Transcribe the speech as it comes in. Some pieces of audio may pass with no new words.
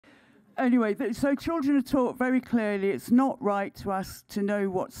Anyway, so children are taught very clearly it's not right to ask to know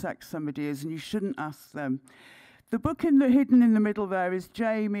what sex somebody is, and you shouldn't ask them. The book hidden in the middle there is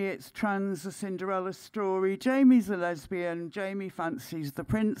Jamie. It's trans, a Cinderella story. Jamie's a lesbian. Jamie fancies the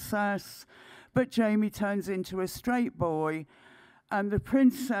princess, but Jamie turns into a straight boy. And the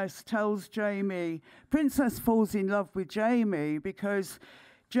princess tells Jamie, princess falls in love with Jamie because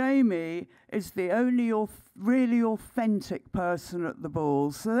Jamie is the only really authentic person at the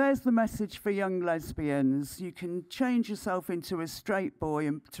ball. So there's the message for young lesbians. You can change yourself into a straight boy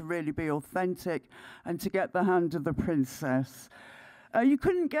and to really be authentic and to get the hand of the princess. You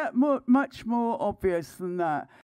couldn't get much more obvious than that.